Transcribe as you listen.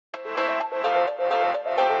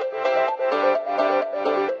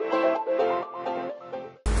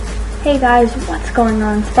Hey guys, what's going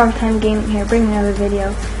on? SparkleTimeGaming here, bringing another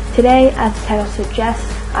video. Today, as the title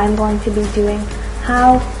suggests, I'm going to be doing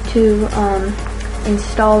how to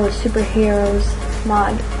install the Superheroes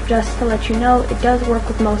mod. Just to let you know, it does work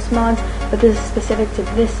with most mods, but this is specific to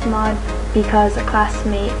this mod because a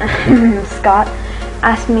classmate, Scott,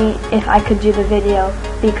 asked me if I could do the video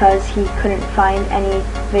because he couldn't find any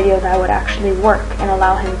video that would actually work and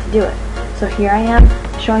allow him to do it. So here I am,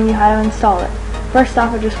 showing you how to install it. First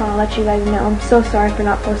off, I just want to let you guys know I'm so sorry for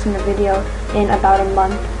not posting a video in about a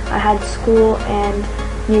month. I had school and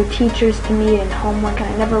new teachers to meet and homework,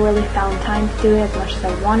 and I never really found time to do it as much as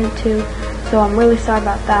I wanted to. So I'm really sorry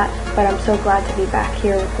about that, but I'm so glad to be back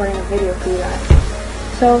here recording a video for you guys.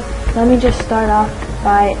 So let me just start off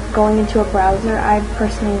by going into a browser. I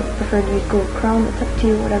personally prefer to use Google Chrome. It's up to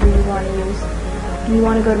you, whatever you want to use. You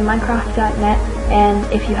want to go to Minecraft.net, and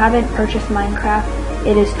if you haven't purchased Minecraft,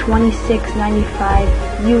 it is $26.95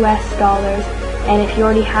 US, and if you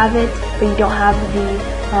already have it but you don't have the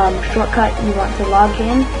shortcut, you want to log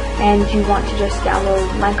in and you want to just download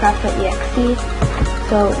Minecraft.exe.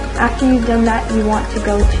 So after you've done that, you want to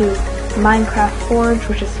go to Minecraft Forge,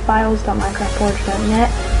 which is files.minecraftforge.net.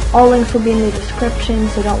 All links will be in the description,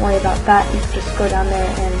 so don't worry about that. You can just go down there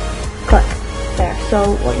and click there.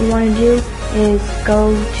 So what you want to do is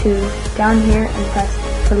go to down here and press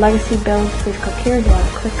for legacy builds. Please click here. You want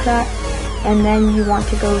to click that, and then you want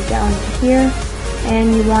to go down to here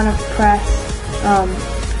and you want to press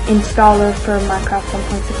installer for Minecraft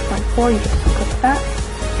 1.6.4. You just click that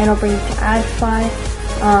and it'll bring you to AdFly.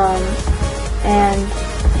 And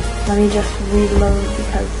let me just reload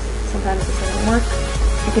because sometimes this doesn't work.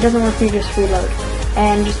 If it doesn't work, you just reload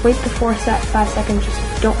and just wait the 5 seconds. Just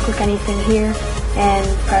don't click anything here and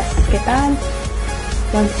press skip ad.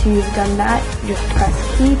 Once you've done that, just press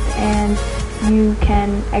keep and you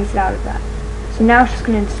can exit out of that. So now it's just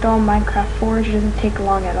going to install Minecraft Forge. It doesn't take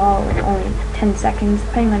long at all, like only 10 seconds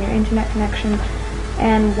depending on your internet connection.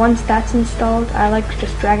 And once that's installed, I like to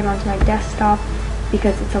just drag it onto my desktop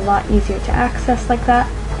because it's a lot easier to access like that.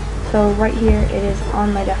 So right here it is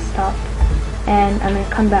on my desktop, and I'm going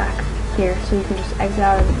to come back here so you can just exit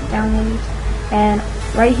out of the downloads. And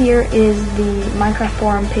right here is the Minecraft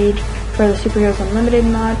forum page for the Superheroes Unlimited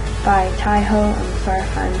mod by Taiho. I'm sorry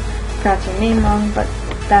if I'm pronouncing your name wrong, but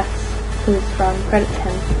that's who it's from. Credit to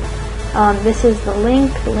him. This is the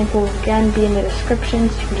link. The link will again be in the description,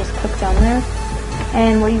 so you can just click down there.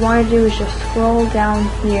 And what you want to do is just scroll down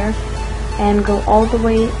here and go all the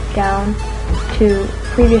way down to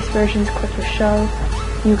previous versions. Click the show.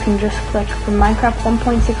 You can just click from Minecraft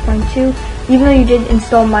 1.6.2. Even though you did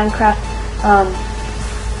install Minecraft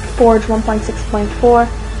Forge 1.6.4,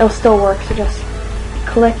 it'll still work. So just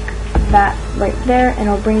click that right there and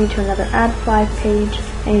it'll bring you to another AdFly page,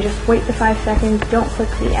 and you just wait the 5 seconds. Don't click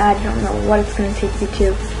the ad. You don't know what it's going to take you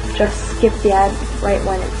to. Just skip the ad right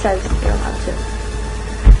when it says you're allowed to.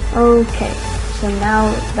 Okay, so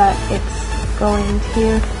now that it's going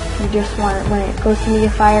here, you just want it, when it goes to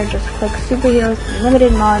Mediafire, just click Superheroes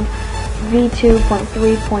Unlimited Mod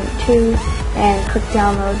v2.3.2 and click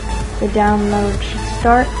download. The download should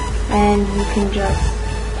start and you can just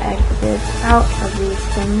exit out of these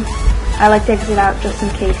things. I like to exit out just in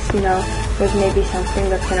case, there's maybe something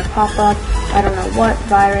that's going to pop up. I don't know what,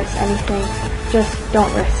 virus, anything. Just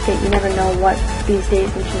don't risk it. You never know what these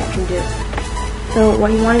days the internet can do. So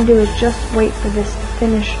what you want to do is just wait for this to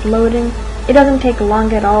finish loading. It doesn't take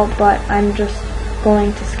long at all, but I'm just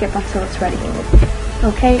going to skip until it's ready.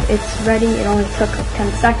 Okay, it's ready. It only took like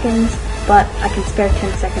 10 seconds, but I can spare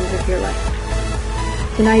 10 seconds if you're like.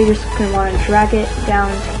 So now you're just going to want to drag it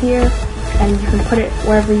down to here, and you can put it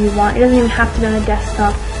wherever you want. It doesn't even have to be on the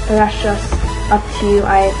desktop, but that's just up to you.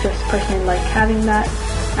 I just personally like having that.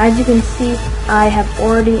 As you can see, I have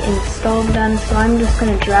already installed them, so I'm just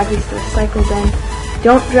going to drag these to the recycle bin.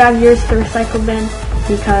 Don't drag yours to the recycle bin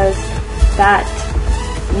because that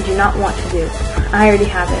you do not want to do. I already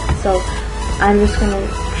have it, so I'm just going to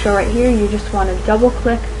show right here. You just want to double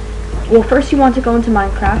click. Well, first you want to go into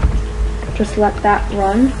Minecraft. Just let that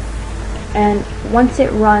run, and once it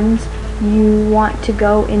runs, you want to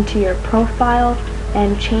go into your profile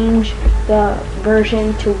and change the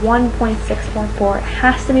version to 1.6.4. It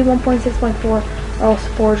has to be 1.6.4 or else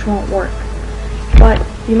Forge won't work. But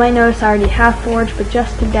you might notice I already have Forge, but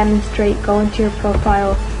just to demonstrate, go into your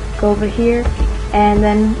profile, go over here, and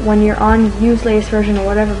then when you're on use latest version or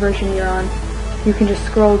whatever version you're on, you can just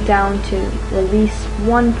scroll down to release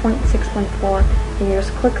 1.6.4 and you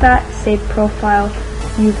just click that, save profile,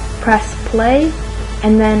 you press play,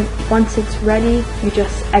 and then once it's ready, you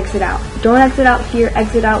just exit out. Don't exit out here,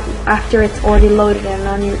 exit out after it's already loaded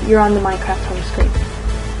and you're on the Minecraft home screen.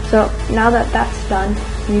 So now that that's done,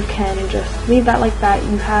 you can just leave that like that.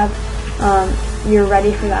 You have, you're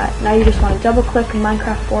ready for that. Now you just want to double click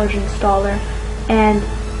Minecraft Forge installer and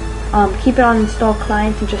keep it on install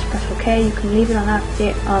client and just press OK. You can leave it on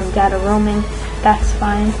data roaming, that's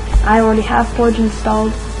fine. I already have Forge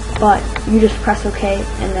installed, but you just press OK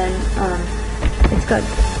and then it's good.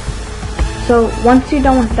 So once you're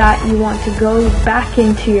done with that, you want to go back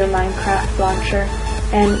into your Minecraft launcher,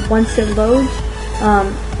 and once it loads,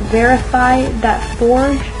 verify that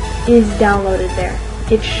Forge is downloaded there.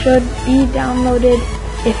 It should be downloaded.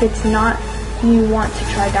 If it's not, you want to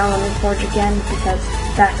try downloading Forge again, because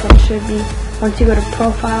that's what it should be. Once you go to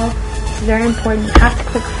profile, it's very important, you have to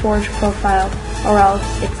click Forge profile or else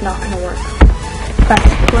it's not going to work. Press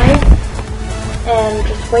play and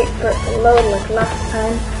just wait for it to load like last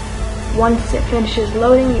time. Once it finishes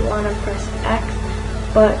loading, you want to press X,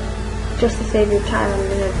 but just to save your time, I'm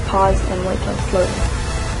going to pause and wait till it's loading.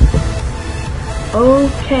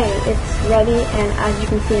 Okay, it's ready, and as you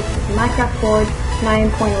can see, it says Minecraft Forge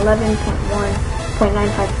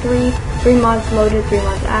 9.11.1.953, 3 mods loaded, 3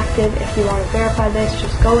 mods active. If you want to verify this,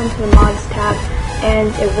 just go into the mods tab,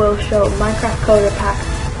 and it will show Minecraft Coder Pack,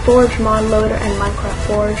 Forge mod loader, and Minecraft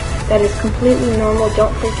Forge. That is completely normal.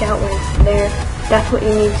 Don't freak out when it's there. That's what you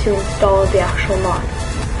need to install the actual mod,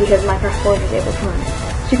 because Minecraft Forge is able to run it.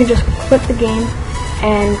 So you can just quit the game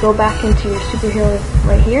and go back into your superheroes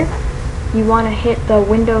right here. You want to hit the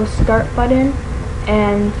Windows Start button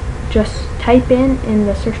and just type in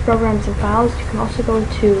the search programs and files. You can also go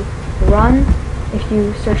to Run. If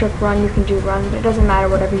you search up Run, you can do Run, but it doesn't matter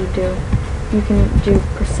whatever you do. You can do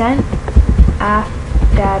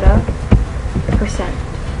 %app-data %,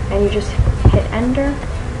 and you just hit Enter.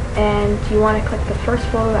 And you want to click the first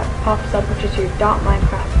folder that pops up, which is your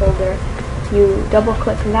 .minecraft folder. You double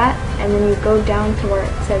click that, and then you go down to where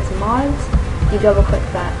it says mods. You double click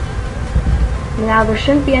that. Now there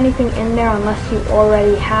shouldn't be anything in there unless you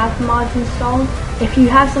already have mods installed. If you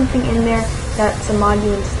have something in there that's a mod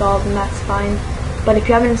you installed, then that's fine. But if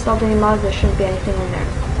you haven't installed any mods, there shouldn't be anything in there.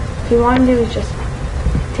 What you want to do is just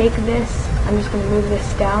take this. I'm just going to move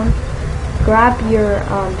this down. Grab your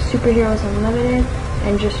Superheroes Unlimited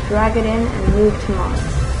and just drag it in and move to mods.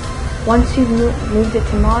 Once you've moved it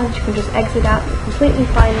to mods, you can just exit out. You're completely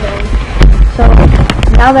fine then. So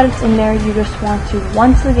now that it's in there, you just want to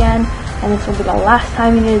once again, and this will be the last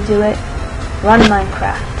time you need to do it, run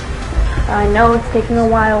Minecraft. I know it's taking a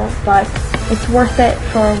while, but it's worth it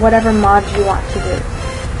for whatever mods you want to do.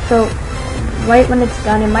 So right when it's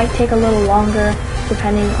done, it might take a little longer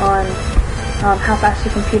depending on how fast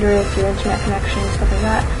your computer is, your internet connection, stuff like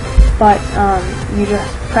that. But you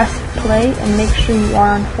just press play and make sure you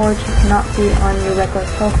are on Forge. You cannot be on your regular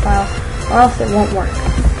profile or else it won't work.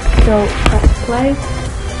 So press play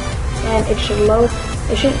and it should load.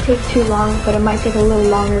 It shouldn't take too long, but it might take a little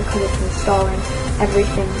longer because it's installing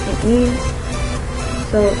everything it needs.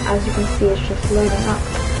 So as you can see, it's just loading up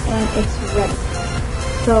and it's ready.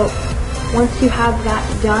 So once you have that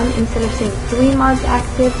done, instead of saying 3 mods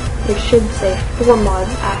active, it should say 4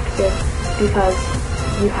 mods active because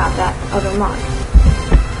you have that other mod.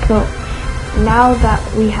 So now that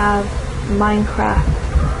we have Minecraft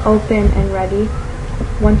open and ready,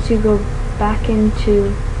 once you go back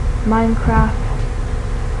into Minecraft,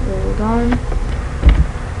 hold on.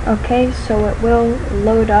 Okay, so it will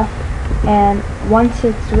load up, and once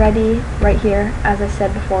it's ready, right here, as I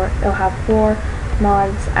said before, it'll have 4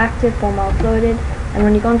 mods active, 4 mods loaded, and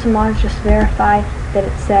when you go into mods, just verify that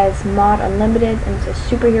it says mod unlimited and it says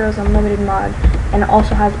Superheroes Unlimited mod, and it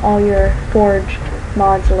also has all your Forge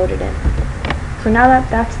mods loaded in. So now that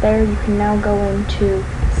that's there, you can now go into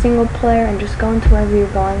single player and just go into wherever you're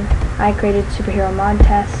going. I created superhero mod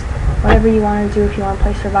test, whatever you want to do. If you want to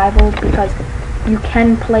play survival, because you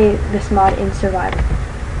can play this mod in survival.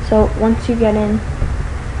 So once you get in,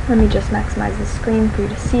 let me just maximize the screen for you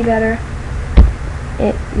to see better.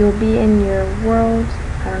 You'll be in your world.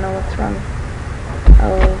 I don't know what's wrong.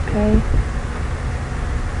 Okay,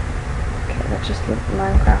 let's just let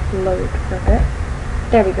Minecraft load for a bit.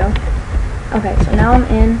 There we go. Okay, so now I'm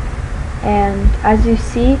in, and as you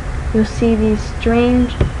see, you'll see these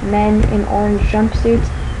strange men in orange jumpsuits.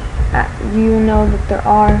 You know that there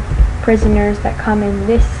are prisoners that come in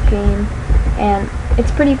this game, and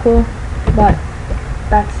it's pretty cool, but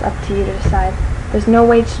that's up to you to decide. There's no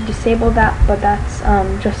way to disable that, but that's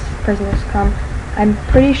just prisoners come. I'm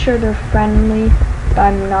pretty sure they're friendly,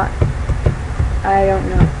 but I don't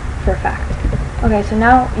know for a fact. Okay, so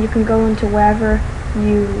now you can go into wherever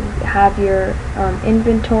you have your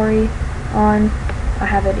inventory on. I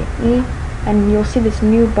have it in E, and you'll see this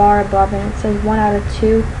new bar above, and it says 1 out of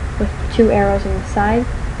 2 with 2 arrows on the side.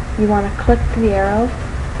 you want to click the arrow,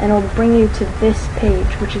 and it'll bring you to this page,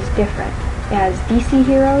 which is different. It has DC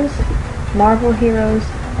heroes, Marvel heroes,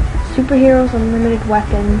 superheroes unlimited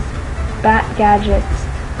weapons, bat gadgets,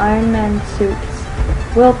 Iron Man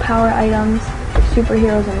suits, willpower items,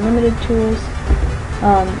 superheroes unlimited tools,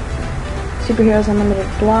 superheroes unlimited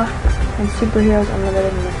blocks, and superheroes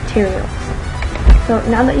unlimited materials. So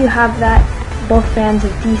now that you have that, both fans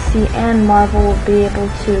of DC and Marvel will be able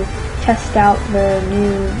to test out their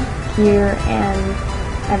new gear and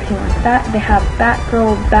everything like that. They have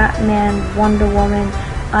Batgirl, Batman, Wonder Woman,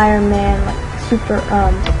 Iron Man, like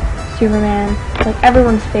Superman, like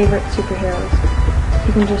everyone's favorite superheroes.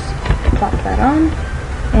 You can just plop that on,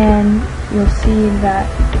 and you'll see that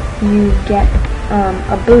you get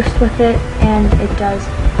a boost with it, and it does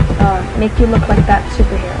make you look like that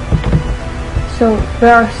superhero. So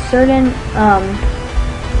there are certain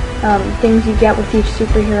things you get with each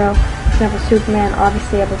superhero. For example, Superman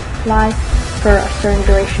obviously able to fly for a certain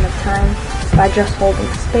duration of time by just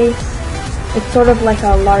holding space. It's sort of like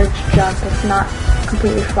a large jump. It's not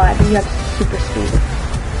completely fly, but you have super speed.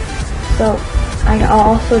 So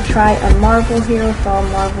I'll also try a Marvel hero for all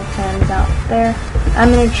Marvel fans out there.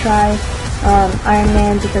 I'm going to try Iron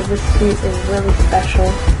Man because this suit is really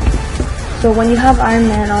special. So when you have Iron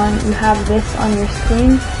Man on, you have this on your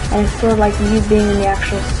screen, and it's sort of like you being in the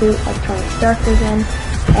actual suit like Tony Stark was in,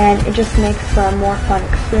 and it just makes for a more fun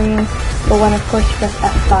experience. But when of course you press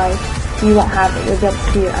F5, you won't have it. You'll be able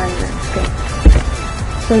to see your Iron Man screen.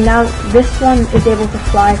 So now this one is able to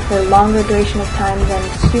fly for a longer duration of time than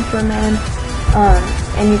Superman,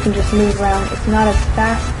 and you can just move around. It's not as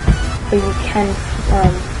fast, but you can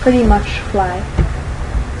pretty much fly.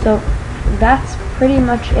 So that's pretty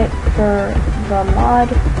much it for the mod.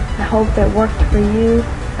 I hope it worked for you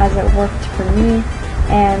as it worked for me,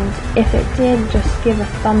 and if it did, just give a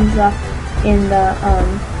thumbs up in the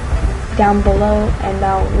down below, and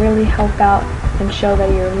that'll really help out and show that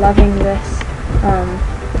you're loving this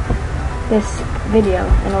this video,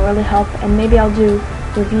 and it'll really help. And maybe I'll do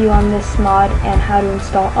review on this mod and how to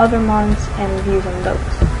install other mods and reviews on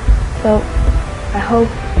those. So I hope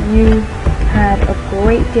you had a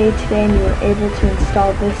great day today and you were able to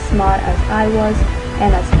install this mod as I was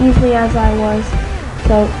and as easily as I was.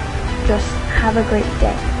 So just have a great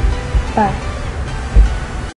day. Bye.